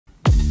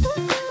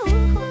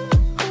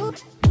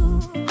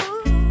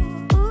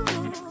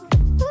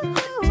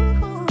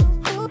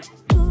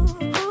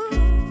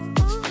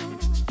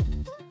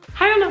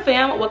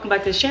am. Welcome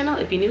back to the channel.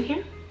 If you're new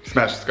here,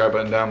 smash the subscribe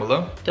button down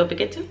below. Don't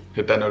forget to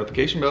hit that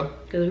notification bell,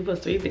 because we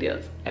post 3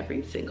 videos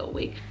every single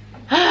week.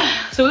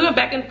 So we went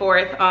back and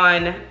forth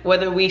on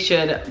whether we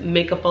should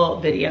make a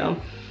full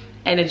video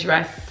and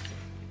address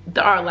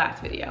our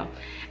last video.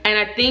 And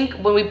I think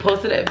when we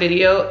posted that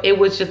video, it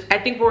was just, I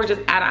think we were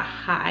just at a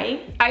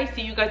high. I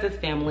see you guys as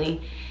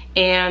family,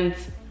 and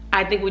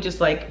I think we just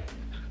like,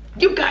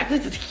 you guys,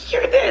 let's just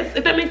hear this.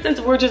 If that makes sense,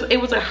 it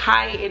was a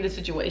high in the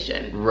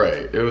situation.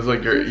 Right. It was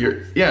like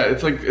yeah,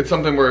 it's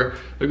something where,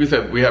 like we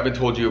said, we haven't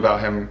told you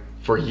about him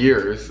for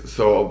years.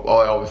 So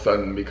all of a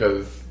sudden,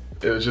 because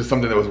it was just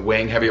something that was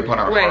weighing heavy upon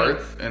our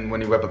hearts. And when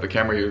you whip up the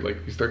camera,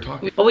 you start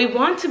talking. But we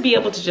want to be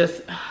able to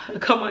just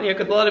come on here,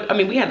 because a lot of, I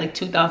mean, we had like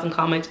 2,000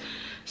 comments.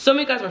 Some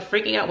of you guys were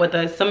freaking out with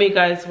us. Some of you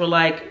guys were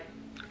like,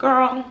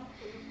 girl,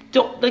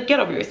 don't, like, get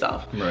over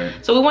yourself. Right.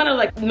 So we want to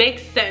like make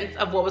sense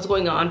of what was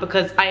going on,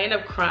 because I ended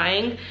up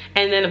crying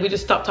and then we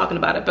just stopped talking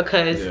about it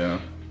because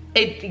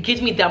it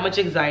gives me that much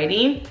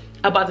anxiety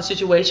about the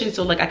situation.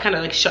 So like I kind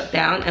of like shut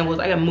down and was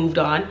like, I moved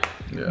on,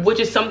 which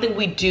is something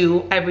we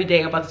do every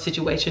day about the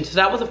situation. So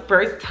that was the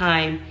first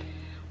time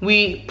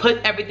we put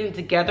everything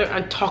together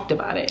and talked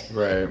about it.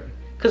 Right.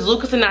 Because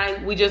Lucas and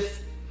I, we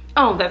just,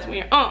 oh, that's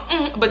weird.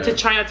 But to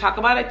try and talk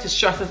about it, to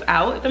stress us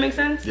out, if that makes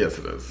sense? Yes,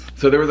 it is.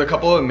 So there was a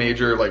couple of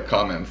major like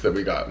comments that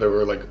we got. There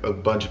were like a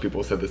bunch of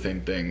people said the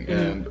same thing.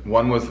 And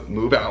one was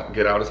move out,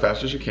 get out as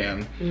fast as you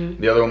can.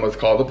 The other one was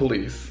call the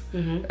police.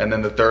 And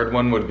then the third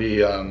one would be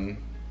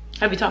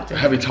have you talked to him?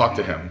 Have you talked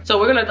to him? So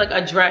we're gonna like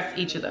address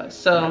each of those.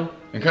 So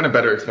and kind of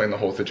better explain the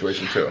whole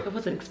situation too. It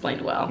wasn't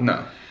explained well.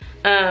 No.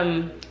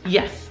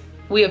 Yes,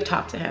 we have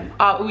talked to him.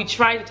 We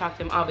tried to talk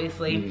to him,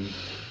 obviously.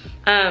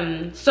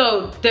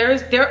 So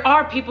there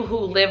are people who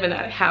live in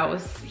that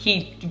house.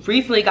 He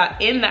recently got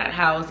in that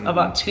house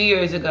about 2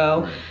 years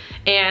ago.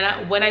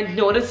 And when I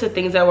noticed the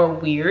things that were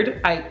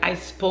weird, I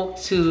spoke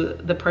to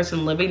the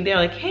person living there,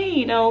 like, hey,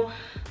 you know,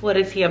 what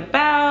is he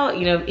about?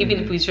 You know, even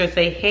if we should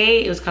say,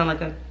 hey, it was kind of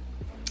like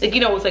you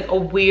know, it was like a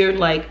weird,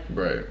 like,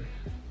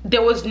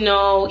 there was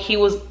no, he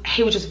was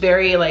just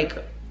very like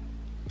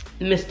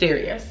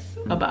mysterious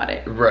about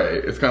it. Right.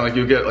 It's kind of like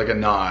you get like a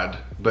nod,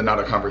 but not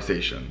a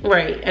conversation.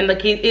 Right. And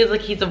like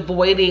he's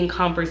avoiding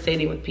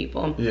conversating with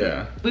people.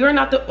 Yeah. We are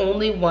not the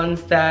only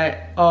ones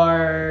that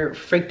are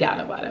freaked out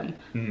about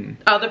him.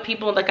 Other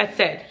people, like I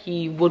said,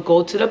 he would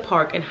go to the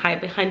park and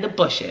hide behind the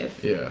bushes.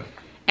 Yeah.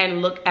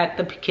 And look at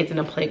the kids in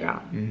the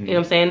playground. You know what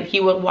I'm saying?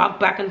 He would walk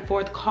back and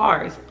forth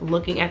cars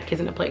looking at the kids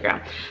in the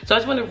playground. So I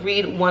just want to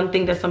read one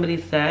thing that somebody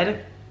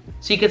said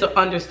so you guys will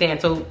understand.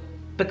 So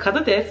because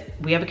of this,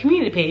 we have a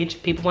community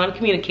page. People want to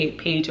communicate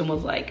page, and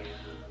was like,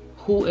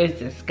 who is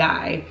this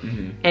guy?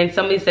 And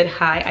somebody said,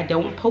 hi, I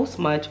don't post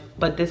much,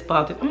 but this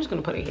bothers. I'm just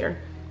gonna put it here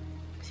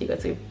so you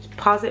guys can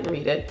pause it and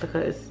read it,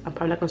 because I'm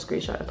probably not gonna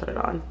screenshot and put it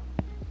on.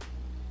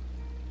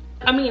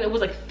 I mean, it was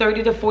like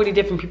 30 to 40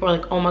 different people are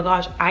like, oh my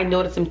gosh, I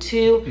noticed him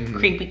too.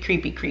 Creepy,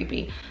 creepy,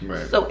 creepy.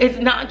 Right. So it's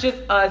not just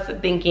us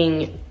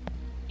thinking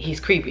he's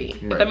creepy.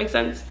 If that makes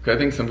sense? I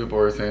think some people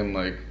are saying,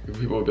 like,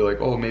 people would be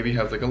like, oh, maybe he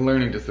has like a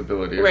learning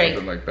disability or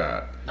something like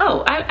that.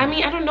 Oh, I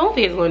mean, I don't know if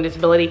he has a learning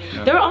disability.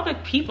 There are other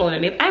people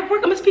in it. I'm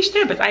a speech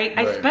therapist.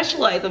 I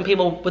specialize in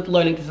people with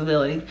learning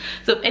disabilities.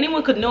 So if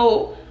anyone could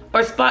know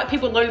or spot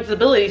people with learning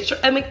disabilities,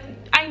 I mean,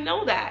 I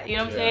know that, you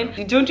know what I'm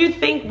saying? Don't you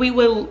think we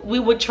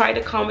would try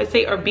to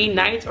conversate or be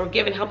nice or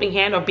give a helping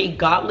hand or be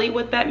godly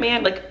with that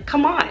man? Like,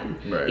 come on.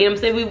 You know what I'm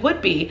saying? We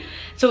would be.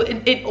 So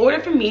in order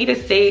for me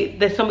to say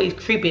that somebody's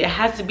creepy, it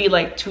has to be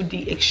like to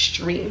the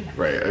extreme.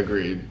 Right,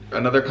 agreed.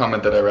 Another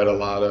comment that I read a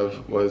lot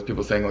of was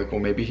people saying like,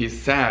 well, maybe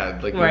he's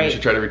sad. Like, maybe you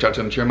should try to reach out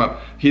to him, cheer him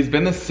up. He's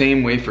been the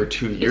same way for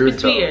 2 years.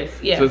 It's been 2 years,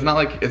 yeah. So it's not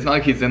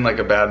like he's in like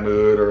a bad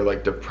mood or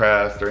like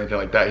depressed or anything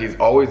like that. He's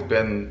always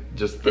been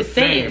just the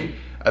same.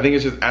 I think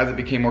it's just as it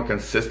became more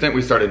consistent,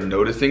 we started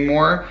noticing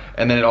more,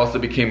 and then it also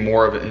became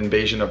more of an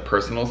invasion of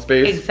personal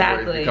space.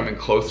 Exactly. Where he's becoming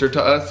closer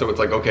to us, so it's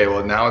like, okay,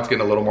 well now it's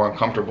getting a little more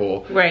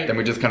uncomfortable. Right. Then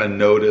we just kind of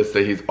notice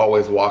that he's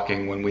always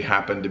walking when we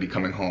happen to be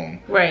coming home.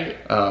 Right.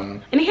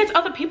 And he has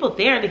other people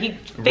there that he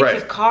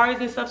fixes cars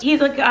and stuff. He's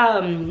like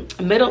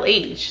middle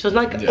age, so it's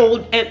not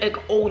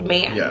like old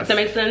man. Yes. Does that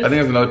make sense? I think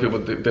there's another people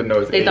that didn't know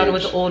his age. They thought it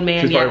was an old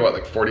man. He's probably what,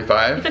 like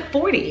 45? He's like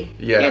 40.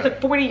 Yeah. He's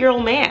like a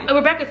 40-year-old man.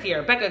 Rebecca's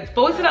here. Rebecca,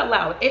 voice it out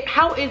loud.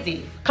 How is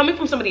he? Coming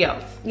from somebody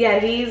else. Yeah,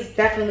 he's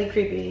definitely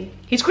creepy.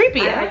 He's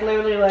creepy. I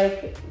literally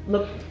like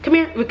look. Come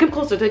here. Come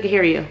closer so I can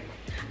hear you.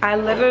 I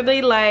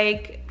literally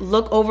like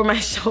look over my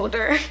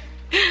shoulder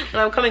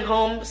when I'm coming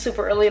home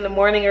super early in the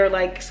morning or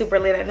like super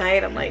late at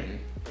night. I'm like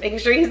making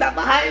sure he's not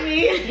behind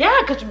me. Yeah,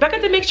 because Rebecca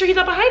did make sure he's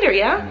not behind her.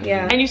 Yeah.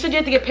 Yeah. And you said you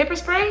had to get pepper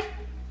spray.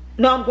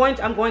 No, I'm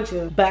going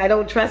to, but I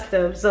don't trust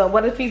him. So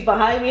what if he's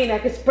behind me and I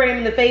could spray him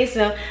in the face?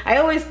 You know, I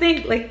always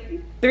think like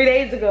 3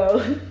 days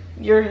ago,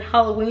 your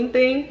Halloween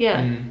thing.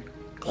 Yeah.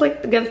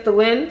 Clicked against the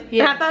wind.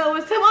 Yeah. And I thought it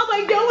was him. I was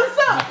like, yo, what's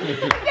up?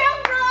 Yeah,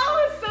 bro,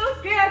 I was so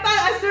scared.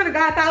 I swear to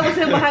God, I thought it was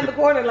him behind the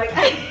corner. Like,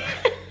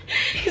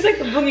 He's like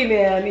the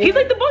boogeyman. He's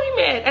like the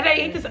boogeyman, and I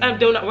hate this.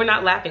 We're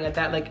not laughing at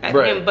that, like at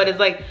him, but it's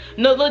like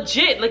no,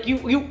 legit. Like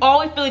you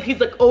always feel like he's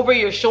like over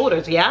your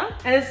shoulders, yeah.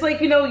 And it's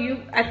like, you know,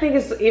 I think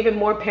it's even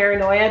more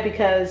paranoia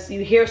because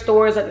you hear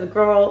stories like the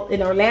girl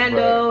in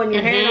Orlando, and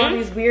you're hearing all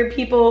these weird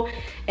people,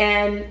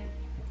 and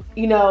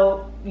you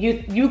know,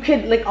 you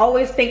could like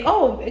always think,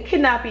 oh, it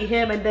could not be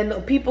him, and then the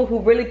people who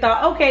really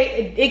thought,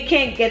 okay, it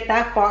can't get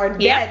that far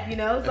dead, you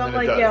know. So I'm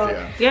like,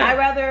 I'd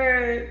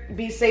rather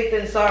be safe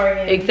than sorry.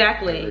 And,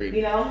 exactly.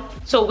 You know.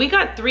 So we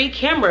got 3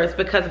 cameras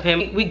because of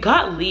him. We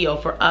got Leo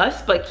for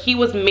us, but he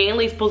was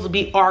mainly supposed to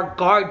be our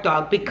guard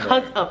dog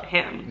because of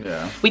him.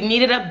 Yeah. We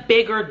needed a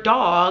bigger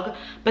dog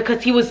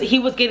because he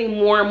was getting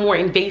more and more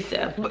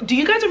invasive. Do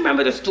you guys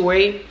remember the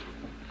story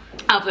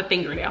of the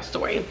fingernail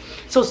story?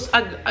 So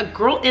a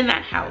girl in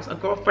that house, a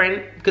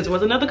girlfriend, because there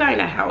was another guy in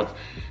that house,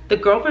 the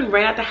girlfriend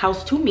ran out the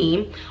house to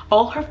me.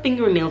 All her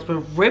fingernails were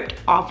ripped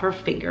off her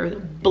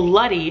fingers,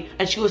 bloody,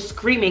 and she was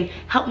screaming,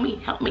 help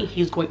me,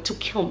 he's going to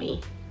kill me.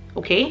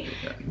 Okay,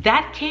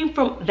 that came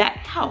from that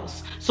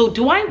house. So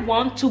do I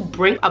want to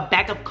bring a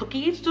bag of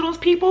cookies to those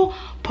people?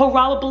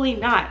 Probably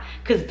not,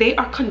 because they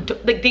are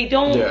like they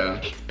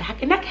don't. He's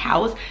back in that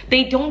house.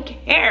 They don't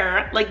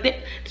care. Like,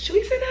 should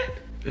we say that?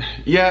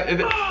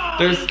 Yeah,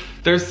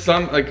 there's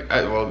some like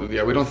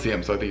we don't see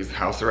him, so I think he's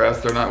house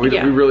arrest or not. We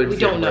really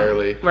see him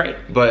rarely, right?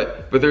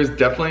 But there's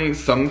definitely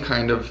some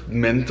kind of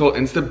mental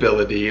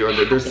instability, or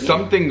there's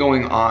something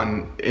going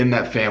on in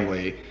that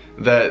family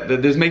that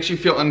this makes you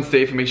feel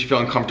unsafe and makes you feel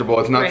uncomfortable.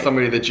 It's not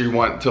somebody that you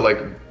want to like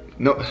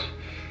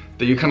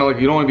that you kind of like,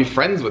 you don't want to be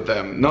friends with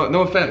them.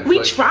 No offense.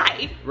 We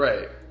tried.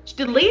 Right.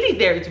 The lady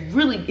there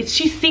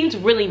she seems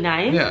really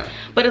nice. Yeah.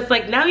 But it's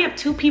like now you have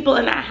 2 people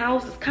in that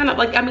house. It's kind of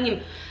like, I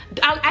mean,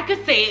 I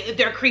could say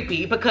they're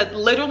creepy because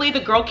literally the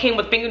girl came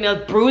with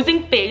fingernails,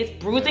 bruising face,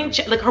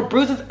 like her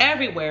bruises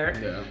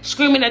everywhere,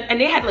 screaming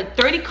and they had like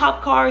 30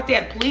 cop cars, they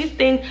had police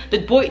things.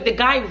 The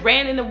guy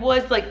ran in the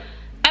woods, like,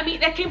 I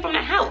mean, that came from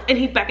the house, and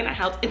he's back in the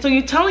house. And so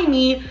you're telling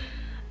me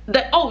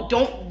that, oh,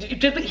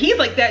 he's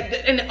like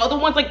that, and the other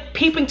one's like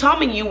peeping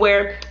Tomming you,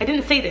 where I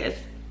didn't say this.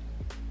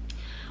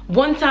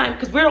 One time,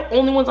 because we're the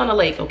only ones on the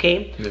lake,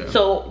 okay? Yeah.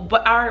 So,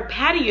 but our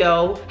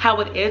patio,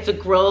 how it is, the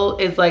grill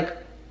is like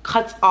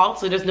cuts off,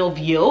 so there's no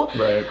view.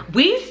 Right.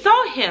 We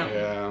saw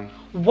him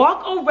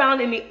walk around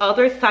in the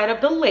other side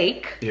of the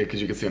lake. Yeah,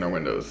 because you can see in our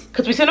windows.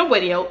 Because we see in our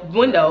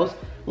windows,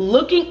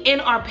 looking in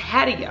our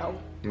patio.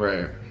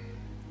 Right.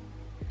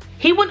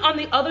 He went on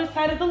the other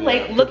side of the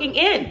lake looking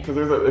in. Because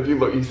if you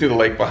look, you see the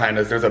lake behind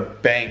us, there's a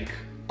bank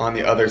on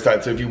the other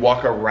side. So if you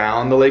walk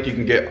around the lake, you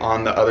can get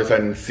on the other side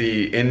and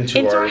see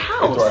into our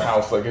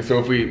house. Like, so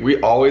if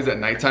we always at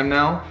nighttime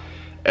now,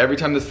 every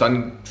time the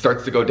sun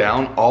starts to go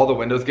down, all the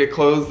windows get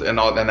closed and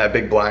that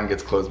big blind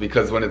gets closed,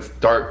 because when it's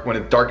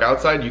dark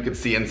outside, you can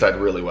see inside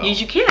really well. Yes,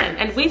 you can.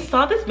 And we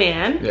saw this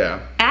man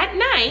at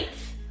night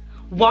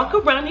walk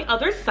around the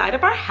other side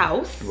of our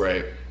house,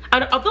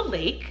 out of the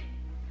lake,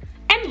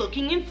 and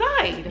looking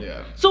inside.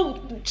 Yeah.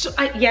 So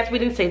yes, we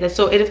didn't say this.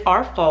 So it is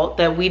our fault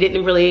that we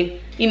didn't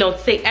really,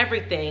 say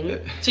everything.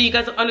 So you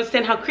guys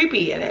understand how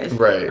creepy it is.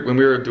 Right. When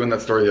we were doing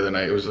that story the other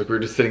night, it was like we were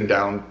just sitting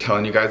down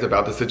telling you guys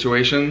about the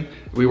situation.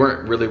 We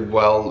weren't really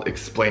well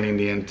explaining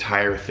the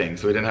entire thing.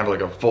 So we didn't have like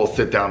a full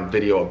sit down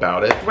video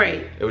about it.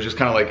 Right. It was just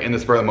kind of like in the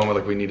spur of the moment,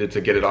 like we needed to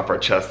get it off our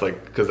chest,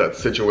 like, because that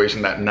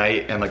situation that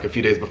night and like a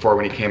few days before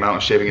when he came out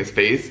and shaving his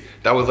face,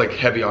 that was like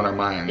heavy on our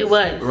minds. It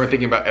was. We weren't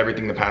thinking about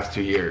everything the past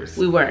 2 years.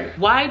 We weren't.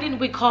 Why didn't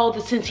we call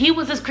since he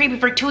was this creepy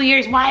for 2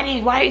 years, why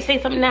are you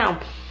saying something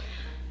now?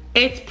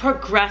 It's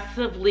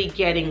progressively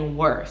getting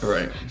worse.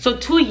 Right. So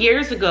 2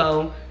 years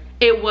ago,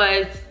 it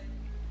was,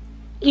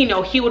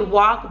 he would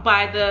walk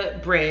by the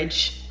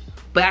bridge,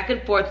 back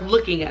and forth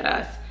looking at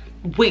us.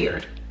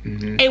 Weird.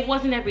 Mm-hmm. It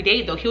wasn't every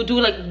day though. He would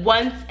do like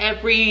once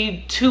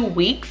every 2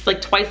 weeks, like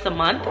twice a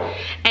month.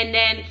 And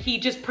then he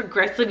just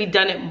progressively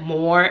done it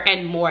more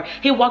and more.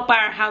 He walked by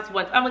our house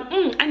once. I'm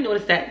like, I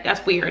noticed that.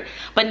 That's weird.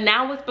 But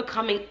now it's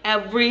becoming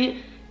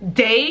every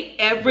day,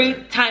 every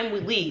time we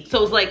leave.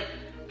 So it's like,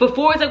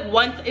 before it's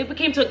like it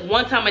became to like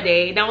one time a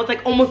day. Now it's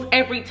like almost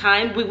every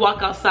time we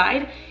walk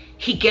outside,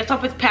 he gets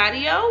off his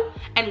patio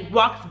and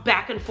walks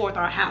back and forth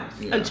our house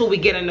until we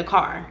get in the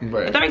car.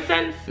 Right. Does that make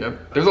sense?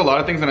 Yep. There's a lot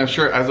of things, and I'm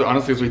sure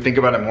honestly, as we think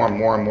about it more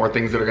and more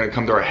things that are gonna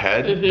come to our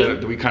head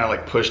that we kind of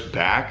like pushed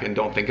back and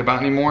don't think about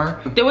anymore.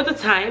 There was a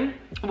time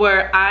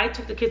where I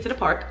took the kids to the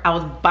park. I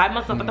was by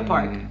myself at the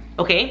park,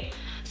 okay?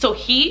 So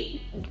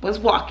he was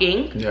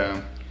walking. Yeah.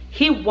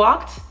 He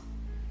walked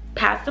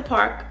past the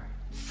park,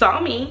 saw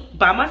me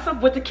by myself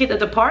with the kids at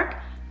the park,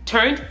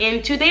 turned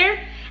into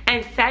there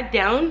and sat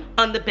down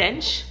on the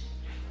bench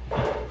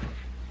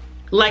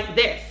like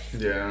this.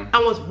 Yeah.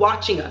 And was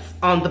watching us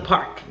on the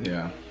park.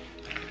 Yeah.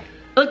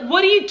 Like,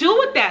 what do you do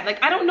with that?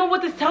 Like, I don't know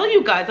what to tell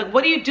you guys. Like,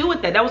 what do you do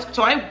with that?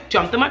 So I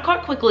jumped in my car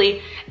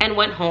quickly and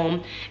went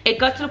home. It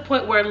got to the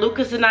point where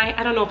Lucas and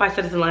I don't know if I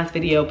said this in the last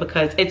video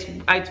because it's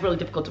really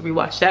difficult to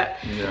rewatch that.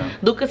 Yeah.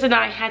 Lucas and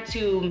I had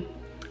to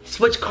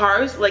switch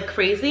cars like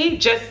crazy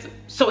just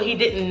so he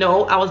didn't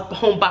know I was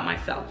home by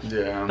myself.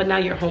 Yeah. But now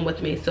you're home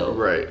with me, so.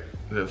 Right.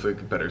 That's like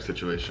a better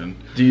situation.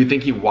 Do you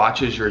think he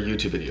watches your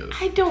YouTube videos?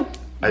 I don't.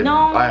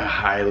 I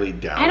highly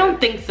doubt it. I don't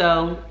think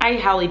so. I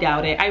highly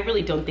doubt it. I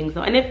really don't think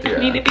so. And if I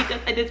mean, if he does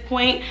at this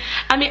point,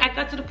 I mean, I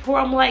got to the point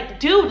where I'm like,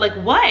 dude, like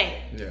what?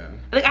 Yeah.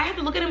 Like I have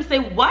to look at him and say,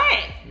 what?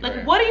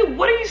 Like what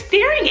are you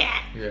staring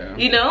at? Yeah.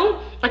 You know?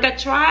 Like I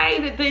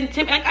tried the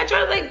intimidate. I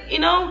tried like, you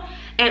know.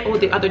 And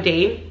the other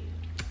day,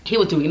 he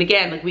was doing it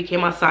again. Like we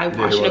came outside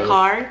washing the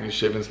car. He was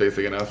shaving his face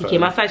again outside. He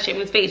came outside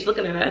shaving his face,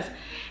 looking at us,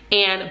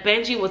 and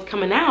Benji was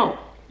coming out,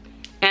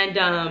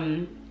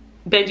 and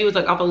Benji was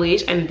like off a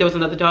leash, and there was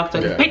another dog. So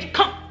like, Benji,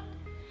 come!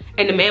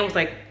 And the man was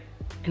like,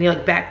 and he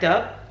like backed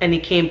up, and he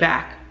came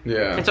back.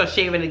 Yeah. And started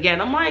shaving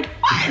again. I'm like,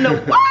 what in the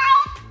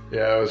world?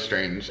 Yeah, it was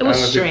strange. It was I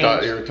don't know strange. if you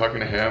thought you were talking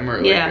to him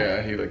or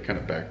like, he like kind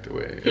of backed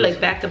away. He like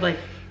backed up like.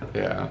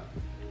 Yeah.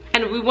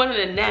 And we went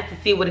in the net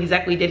to see what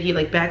exactly did. He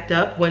like backed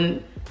up,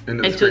 went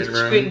into his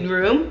screen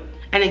room,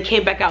 and then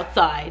came back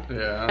outside.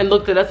 Yeah. And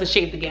looked at us and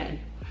shaved again.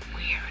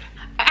 Weird.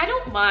 I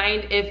don't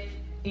mind if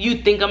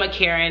you think I'm a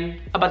Karen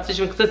about the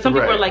situation, because some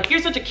people are like,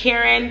 you're such a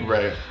Karen.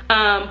 Right.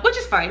 Which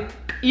is fine.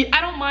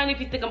 I don't mind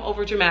if you think I'm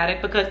over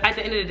dramatic, because at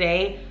the end of the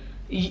day,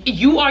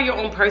 you are your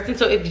own person.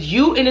 So if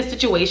you in a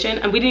situation,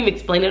 and we didn't even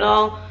explain it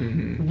all,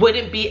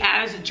 wouldn't be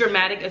as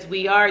dramatic as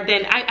we are,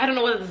 then I don't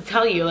know what to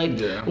tell you.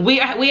 Like we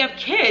have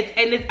kids,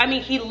 and it's, I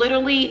mean,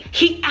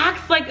 he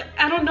acts like,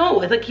 I don't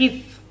know, it's like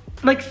he's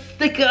like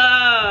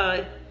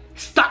not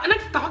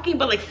stalking,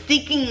 but like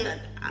seeking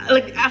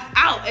like us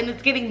out, and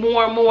it's getting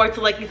more and more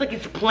to like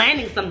he's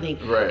planning something.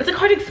 Right. It's like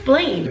hard to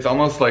explain. It's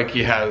almost like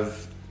he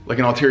has like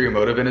an ulterior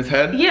motive in his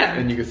head. Yeah.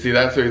 And you can see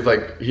that. So he's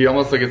like, he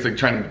almost like, it's like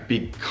trying to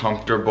be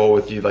comfortable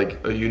with you. Like,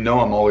 you know,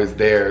 I'm always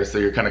there. So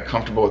you're kind of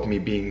comfortable with me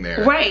being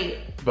there. Right.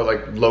 But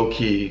like low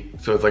key.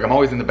 So it's like, I'm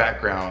always in the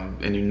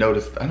background, and you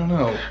notice, I don't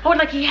know. Oh,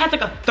 like he has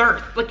like a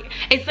thirst. Like,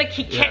 it's like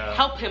he can't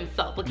help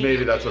himself. Like,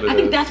 maybe that's what it is. I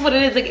think that's what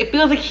it is. Like, it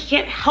feels like he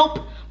can't help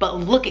but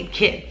look at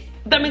kids.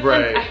 That makes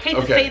sense. I hate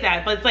to say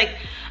that, but it's like,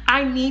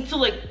 I need to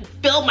like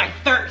fill my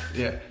thirst.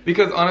 Yeah.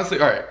 Because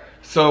honestly, all right.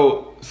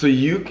 So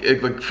you,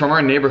 like from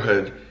our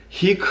neighborhood,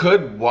 he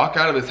could walk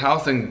out of his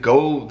house and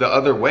go the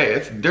other way.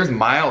 There's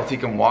miles he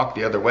can walk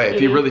the other way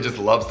if he really just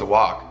loves to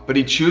walk. But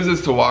he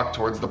chooses to walk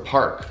towards the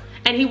park.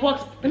 And he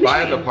walks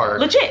by the park.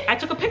 Legit, I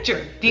took a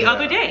picture the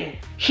other day.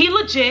 He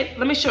legit,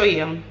 let me show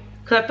you.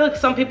 Cause I feel like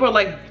some people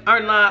are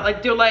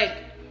not, they're like.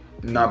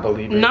 Not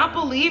believing. Not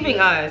believing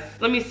us.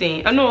 Let me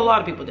see. I know a lot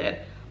of people did.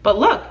 But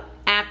look,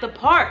 at the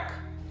park.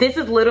 This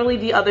is literally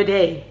the other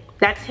day.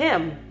 That's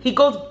him. He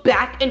goes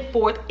back and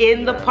forth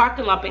in the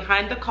parking lot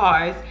behind the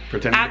cars.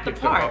 Pretending at to the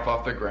pick park. stuff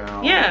off the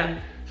ground. Yeah.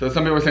 So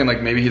some people are saying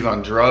like maybe he's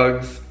on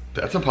drugs.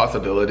 That's a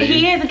possibility.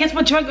 He is. And guess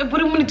what drug? What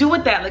do we want to do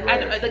with that?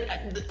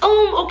 Like,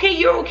 okay,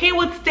 you're okay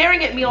with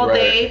staring at me all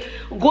day,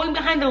 going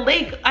behind the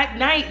lake at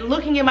night,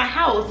 looking at my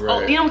house.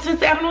 Oh, you know what I'm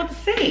saying? I don't know what to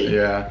say.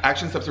 Yeah.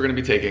 Action steps we're going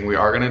to be taking. We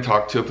are going to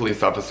talk to a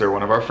police officer,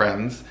 one of our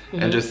friends,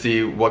 and just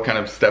see what kind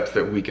of steps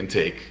that we can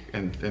take,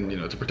 and you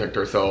know, to protect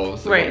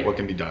ourselves. And what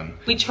can be done.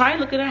 We try and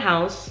look at a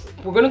house.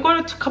 We're going to go on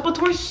a couple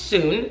tours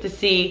soon to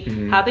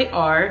see how they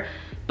are.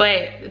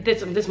 But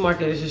this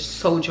market is just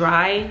so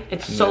dry.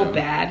 It's so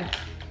bad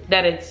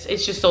that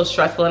it's just so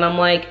stressful, and I'm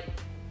like,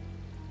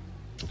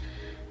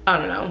 I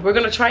don't know. We're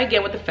gonna try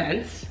again with the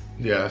fence.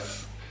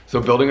 Yes.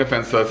 So building a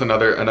fence, so that's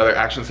another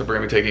action step we're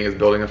gonna be taking, is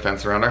building a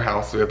fence around our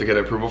house. So we have to get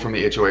approval from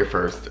the HOA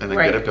first, and then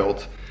get it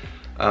built.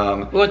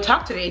 We'll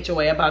talk to the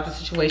HOA about the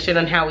situation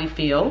and how we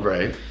feel.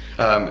 Right.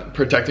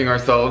 Protecting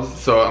ourselves.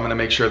 So I'm gonna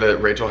make sure that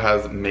Rachel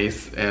has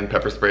mace and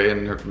pepper spray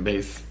in her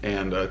mace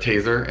and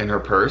taser in her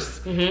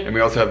purse. And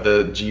we also have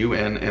the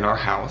GUN in our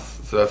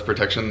house. So that's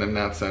protection in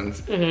that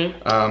sense.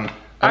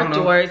 Our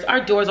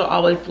doors are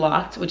always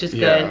locked, which is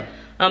good.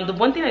 The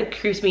one thing that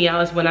creeps me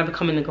out is when I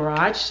come in the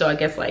garage. So I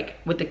guess like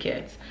with the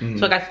kids.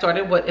 So like I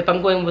started with, if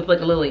I'm going with like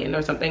Lillian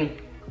or something,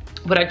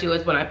 what I do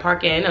is when I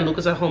park in and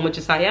Lucas at home with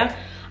Josiah,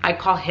 I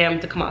call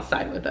him to come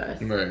outside with us,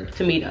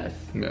 to meet us.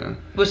 Yeah.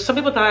 Which some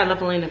people thought I left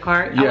Lillian in the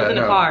car. I was in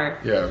the car.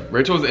 Yeah,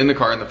 Rachel was in the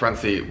car in the front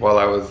seat while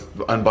I was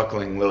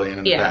unbuckling Lillian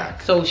in the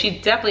back. So she's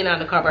definitely not in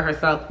the car by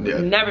herself.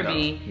 Never,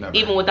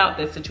 even without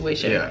this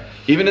situation. Yeah,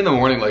 even in the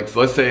morning, like so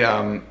let's say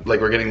like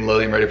we're getting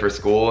Lillian ready for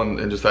school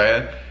and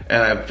Josiah,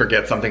 and I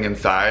forget something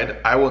inside,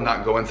 I will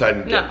not go inside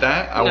and get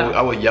that.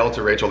 I will yell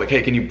to Rachel like,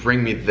 hey, can you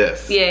bring me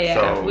this?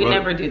 So we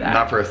never do that.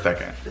 Not for a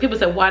second. People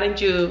said, why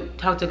didn't you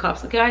talk to the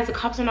cops? Like, guys, the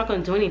cops are not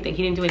going to do anything.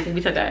 He didn't do anything.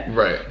 We said that.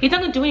 Right. He's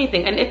not going to do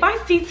anything. And if I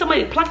see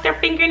somebody pluck their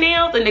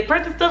fingernails and the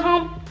person's still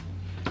home,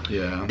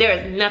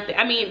 there's nothing.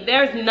 I mean,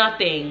 there's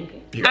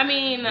nothing. I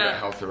mean,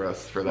 house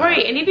arrest for that.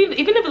 Right. And even if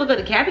you look at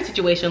the Gabby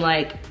situation,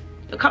 like,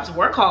 the cops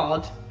were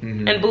called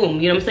and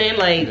boom, you know what I'm saying?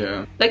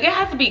 Like, like it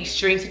has to be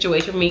extreme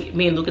situation for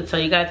me and Luca to tell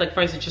you guys. Like,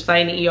 for instance,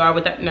 Josiah in the ER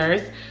with that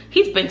nurse,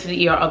 he's been to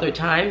the ER other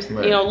times.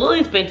 You know,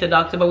 Lily's been to the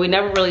doctor, but we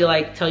never really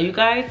like tell you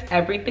guys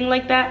everything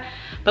like that.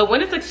 But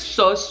when it's like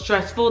so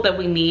stressful that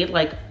we need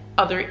like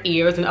other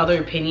ears and other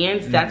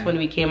opinions, that's when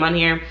we came on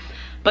here.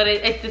 But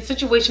the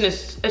situation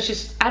is, it's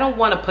just, I don't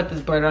want to put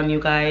this burden on you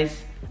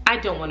guys. I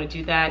don't want to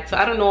do that. So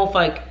I don't know if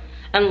like,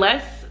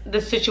 unless the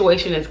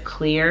situation is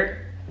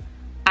clear,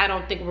 I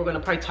don't think we're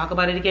gonna probably talk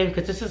about it again,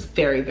 because this is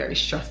very, very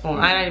stressful.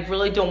 And I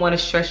really don't want to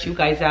stress you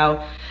guys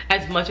out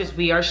as much as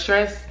we are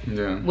stressed,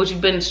 which have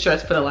been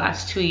stressed for the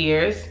last 2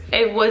 years.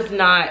 It was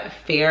not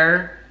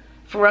fair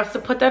for us to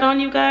put that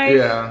on you guys.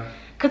 Yeah.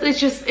 Cause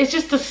it's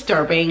just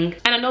disturbing.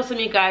 And I know some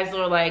of you guys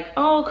are like,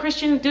 oh,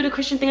 Christian, do the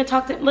Christian thing and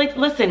talk to, like,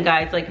 listen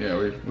guys, like, yeah,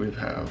 we've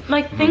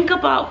like, think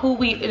about who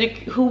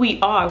we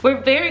are. We're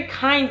very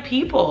kind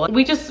people.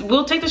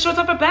 We'll take the shorts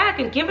off our back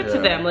and give it to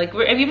them. Like,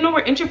 even though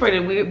we're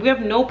introverted, we have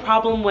no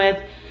problem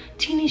with,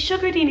 do you need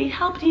sugar, do you need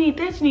help, do you need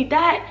this, do you need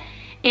that?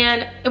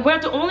 And we're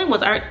not the only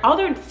ones. Our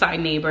other side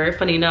neighbor,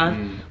 funny enough,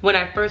 when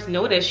I first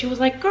noticed, she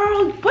was like,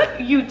 girl, what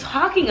are you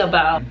talking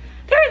about?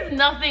 There is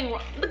nothing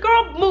wrong. The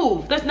girl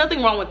moved. There's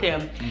nothing wrong with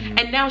him.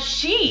 And now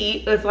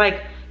she is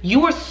like,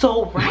 you were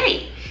so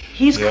right.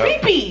 He's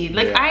creepy.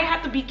 Like, I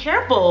have to be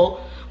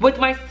careful with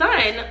my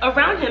son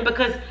around him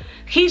because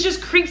he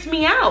just creeps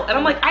me out. And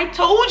I'm like, I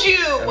told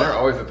you. And they're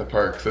always at the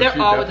park. So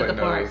they're always at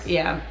the park,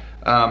 yeah.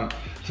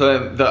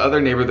 So the other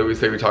neighbor that we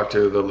say we talked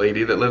to, the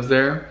lady that lives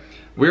there,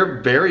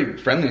 we're very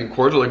friendly and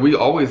cordial. Like, we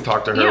always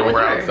talk to her when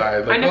we're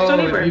outside. Like,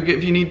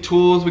 if you need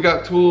tools, we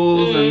got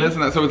tools and this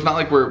and that. So it's not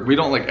like we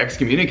don't like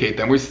excommunicate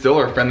them. We still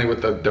are friendly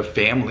with the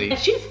family. And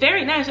she's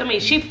very nice. I mean,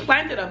 she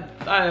planted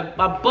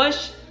a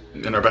bush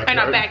in our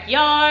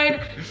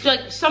backyard. So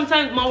like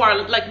sometimes mow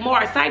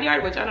our side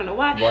yard, which I don't know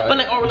why. But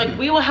like, or like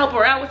we will help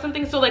her out with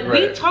something. So like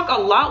we talk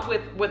a lot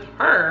with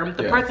her,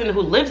 the person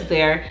who lives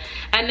there.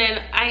 And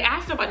then I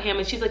asked her about him,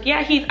 and she's like,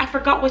 yeah, I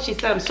forgot what she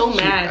said. I'm so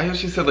mad. I know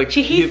she said like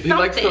he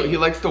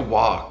likes to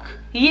walk.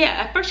 Yeah,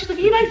 at first she's like,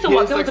 he likes to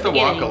walk. He likes to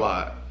walk a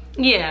lot.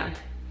 Yeah.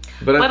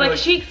 But like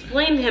she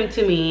explained him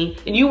to me,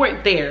 and you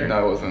weren't there. No,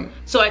 I wasn't.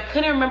 So I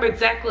couldn't remember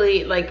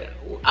exactly like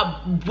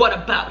what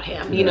about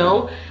him, you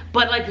know?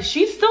 But like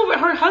she's still with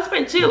her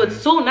husband too.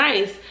 It's so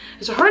nice.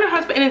 It's her and her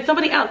husband, and then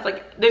somebody else.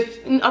 Like there's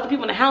other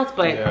people in the house,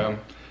 but yeah.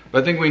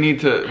 But I think we need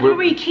to. I don't know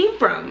where he came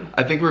from.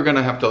 I think we're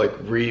gonna have to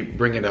like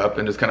bring it up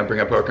and just kind of bring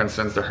up our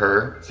concerns to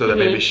her, so that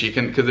maybe she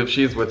can, because if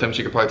she's with him,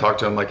 she could probably talk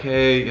to him like,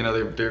 hey, you know,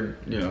 they're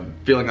you know,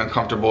 feeling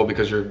uncomfortable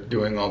because you're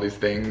doing all these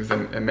things,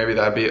 and maybe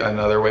that'd be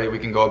another way we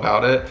can go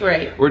about it.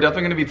 Right. We're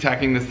definitely gonna be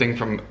attacking this thing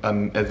from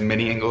as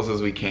many angles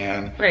as we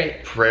can.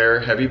 Right. Prayer,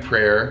 heavy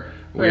prayer.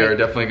 We are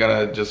definitely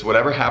gonna just,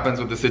 whatever happens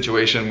with the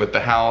situation, with the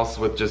house,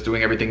 with just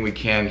doing everything we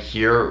can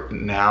here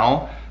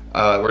now,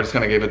 we're just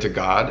gonna give it to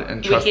God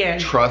and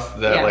trust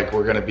that like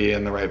we're gonna be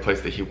in the right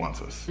place that He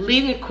wants us.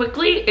 Leaving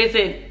quickly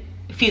isn't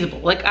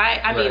feasible. Like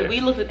I mean, we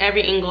looked at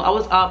every angle. I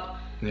was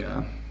up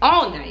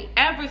all night,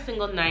 every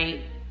single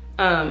night,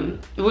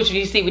 which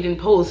you see we didn't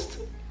post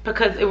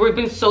because we've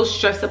been so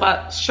stressed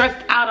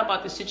out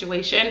about the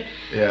situation.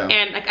 Yeah.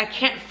 And like I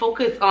can't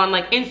focus on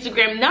like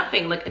Instagram,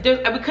 nothing. Like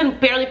we couldn't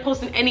barely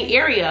post in any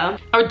area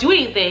or do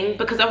anything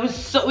because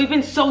we've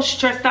been so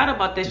stressed out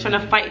about this, trying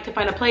to fight to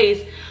find a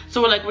place.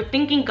 So we're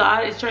thinking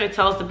God is trying to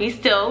tell us to be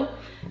still.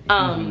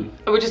 And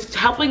we're just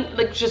helping,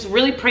 like just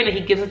really praying that He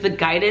gives us the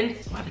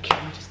guidance. Wow, the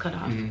camera just cut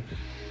off.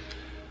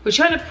 We're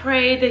trying to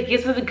pray that He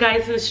gives us the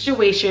guidance in the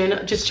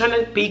situation, just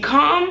trying to be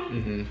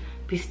calm.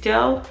 Be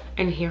still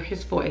and hear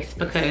His voice,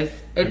 because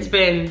it's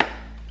been,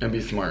 and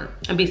be smart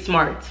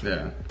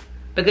yeah,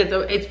 because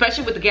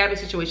especially with the Gabby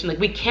situation, like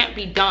we can't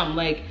be dumb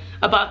like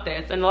about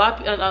this. And a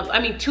lot of, I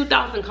mean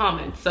 2,000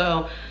 comments,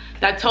 so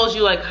that tells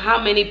you like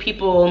how many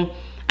people,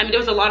 I mean there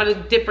was a lot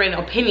of different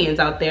opinions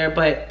out there,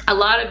 but a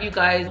lot of you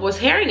guys was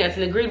hearing us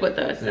and agreed with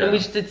us, and we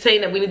just did say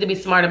that we need to be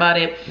smart about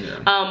it.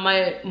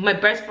 My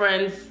best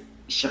friend's,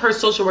 her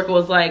social worker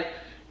was like,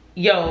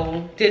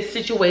 yo, this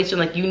situation,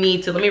 like you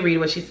need to, let me read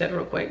what she said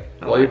real quick.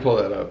 While you pull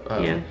that up.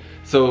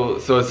 So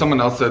as someone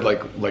else said,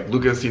 like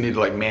Lucas, you need to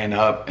like man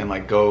up and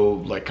like go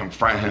like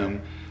confront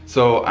him.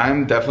 So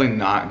I'm definitely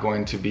not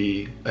going to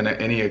be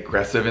any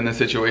aggressive in this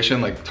situation.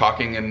 Like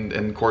talking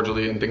and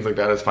cordially and things like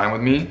that is fine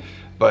with me.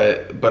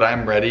 But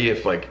I'm ready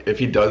if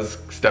he does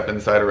step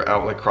inside or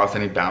out, like cross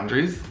any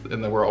boundaries,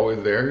 and then we're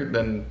always there,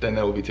 then it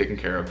will be taken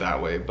care of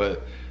that way.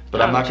 But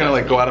I'm not gonna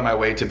like go out of my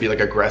way to be like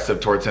aggressive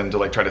towards him to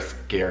like try to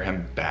scare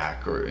him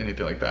back or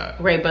anything like that.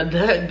 Right, but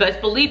best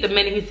believe the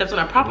minute he steps on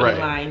our property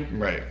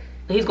line,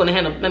 he's gonna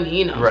handle, I mean,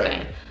 you know what I'm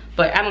saying.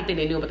 But I don't think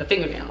they knew about the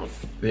fingernails.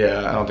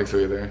 Yeah, I don't think so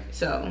either.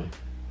 So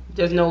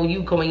there's no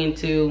you going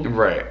into,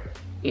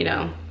 you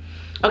know.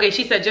 Okay,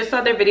 she said, just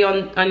saw their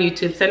video on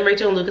YouTube. Send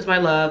Rachel and Lucas my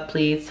love,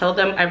 please. Tell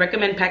them I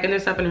recommend packing their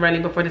stuff and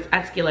running before this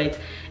escalates.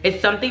 It's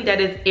something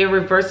that is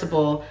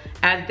irreversible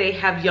as they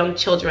have young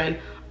children.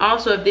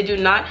 Also, if they do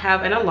not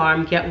have an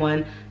alarm, get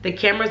one. The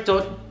cameras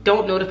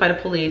don't notify the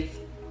police.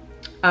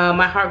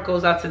 My heart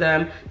goes out to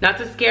them. Not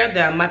to scare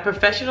them. My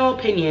professional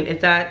opinion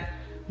is that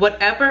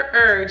whatever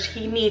urge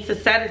he needs to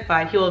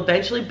satisfy, he will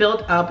eventually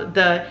build up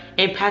the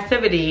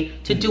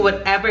impassivity to do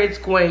whatever is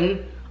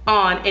going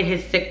on in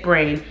his sick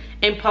brain.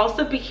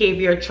 Impulsive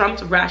behavior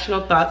trumps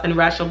rational thoughts and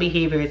rational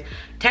behaviors.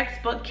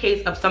 Textbook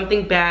case of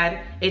something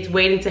bad is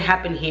waiting to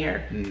happen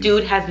here.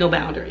 Dude has no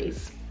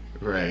boundaries.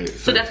 Right.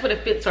 So that's what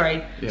it feels,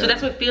 sorry. Yeah. So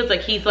that's what it feels like.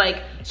 He's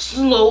like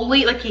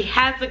slowly, like he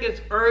has like this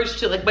urge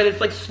to like, but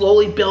it's like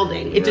slowly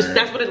building. It just,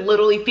 that's what it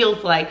literally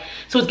feels like.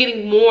 So it's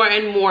getting more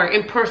and more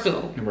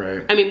impersonal.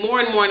 Right. I mean, more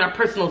and more in our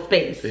personal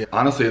space. Yeah.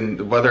 Honestly,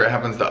 whether it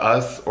happens to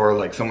us or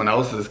like someone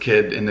else's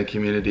kid in the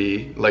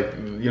community, like,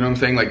 you know what I'm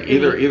saying? Like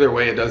either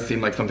way, it does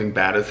seem like something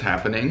bad is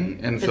happening.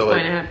 And so it's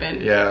like, going to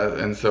happen. Yeah.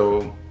 And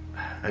so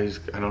I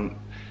don't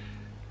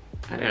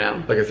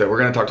know. Like I said, we're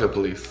going to talk to the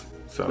police.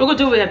 So. We're gonna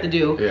do what we have to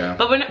do. Yeah.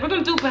 But we're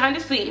gonna do it behind the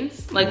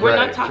scenes. Like we're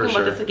not talking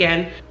about this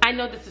again. I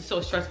know this is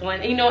so stressful,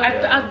 and you know,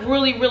 I've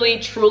really,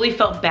 truly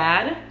felt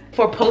bad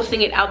for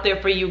posting it out there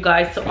for you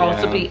guys to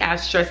also be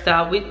as stressed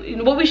out.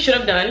 What we should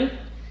have done,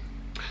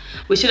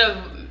 we should have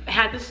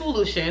had the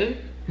solution.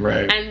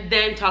 Right. And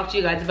then talk to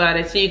you guys about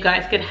it so you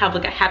guys could have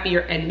like a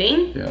happier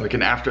ending. Yeah, like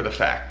an after the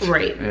fact.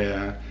 Right.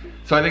 Yeah.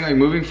 So I think like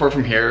moving forward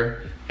from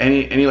here,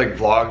 any like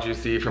vlogs you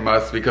see from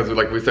us, because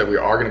like we said, we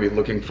are going to be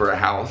looking for a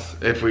house.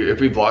 If we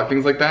vlog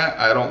things like that,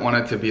 I don't want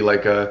it to be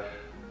like a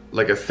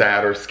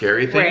sad or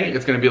scary thing. Right.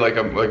 It's going to be like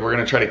we're going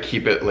to try to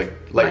keep it like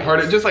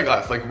lighthearted, just like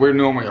us. Like we're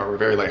normally are. We're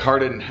very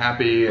lighthearted and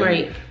happy. And,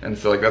 right. And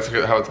so like that's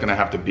how it's going to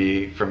have to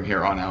be from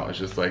here on out. It's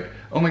just like,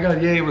 oh my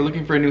God, yay, we're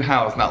looking for a new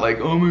house. Not like,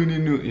 oh my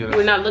new, you know.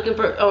 We're not looking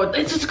for, oh,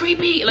 it's just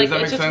creepy. Like we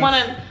just want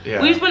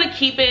to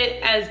keep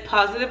it as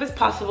positive as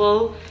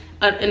possible.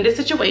 In this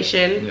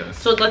situation,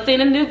 so let's say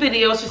in a new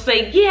video, it's just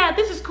like, yeah,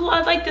 this is cool,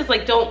 I like this,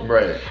 like don't,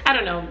 I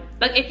don't know,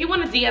 like if you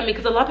want to DM me,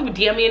 because a lot of people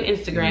DM me on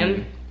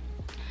Instagram,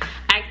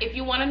 if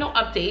you want to know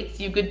updates,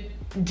 you could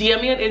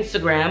DM me on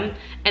Instagram,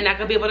 and I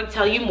could be able to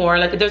tell you more.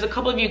 Like there's a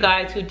couple of you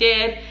guys who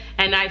did,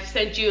 and I've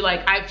sent you,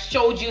 like I've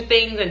showed you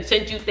things and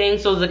sent you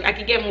things, so like I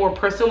could get more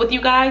personal with you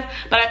guys,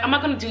 but I'm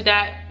not going to do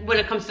that when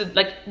it comes to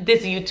like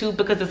this YouTube,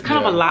 because it's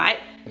kind of a lot,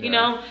 you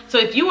know. So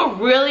if you are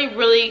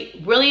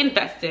really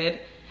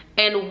invested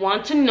and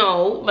want to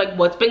know like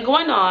what's been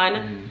going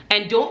on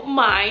and don't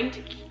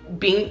mind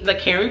being like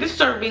hearing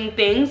disturbing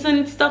things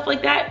and stuff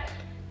like that,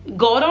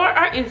 go to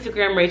our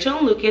Instagram, Rachel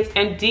and Lucas,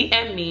 and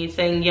DM me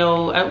saying,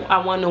 yo,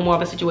 I want to know more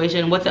of a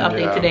situation. What's the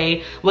update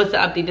today? What's the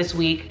update this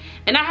week?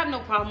 And I have no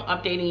problem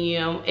updating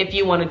you if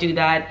you want to do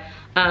that.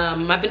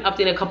 I've been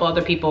updating a couple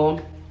other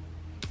people.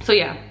 So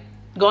yeah,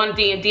 go on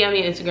DM me on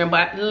Instagram,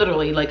 but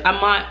literally like I'm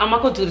not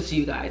gonna do this to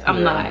you guys.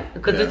 I'm not,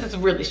 because this is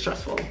really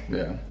stressful.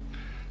 Yeah.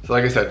 So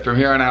like I said, from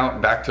here on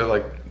out, back to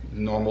like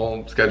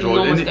normal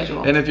schedule.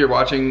 And if you're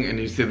watching and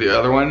you see the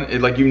other one, it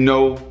like you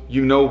know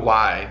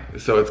why.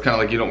 So it's kind of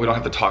like we don't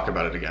have to talk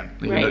about it again.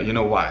 You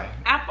know why.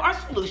 After our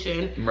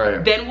solution,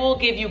 then we'll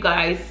give you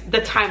guys the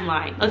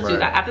timeline. Let's do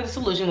that. After the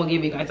solution, we'll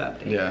give you guys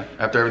updates. Yeah.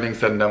 After everything's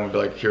said and done, we'll be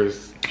like,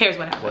 here's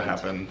what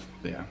happened.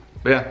 Yeah.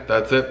 But yeah,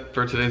 that's it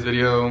for today's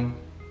video.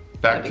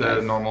 Back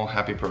to normal,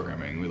 happy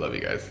programming. We love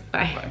you guys.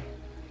 Bye.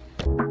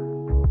 Bye.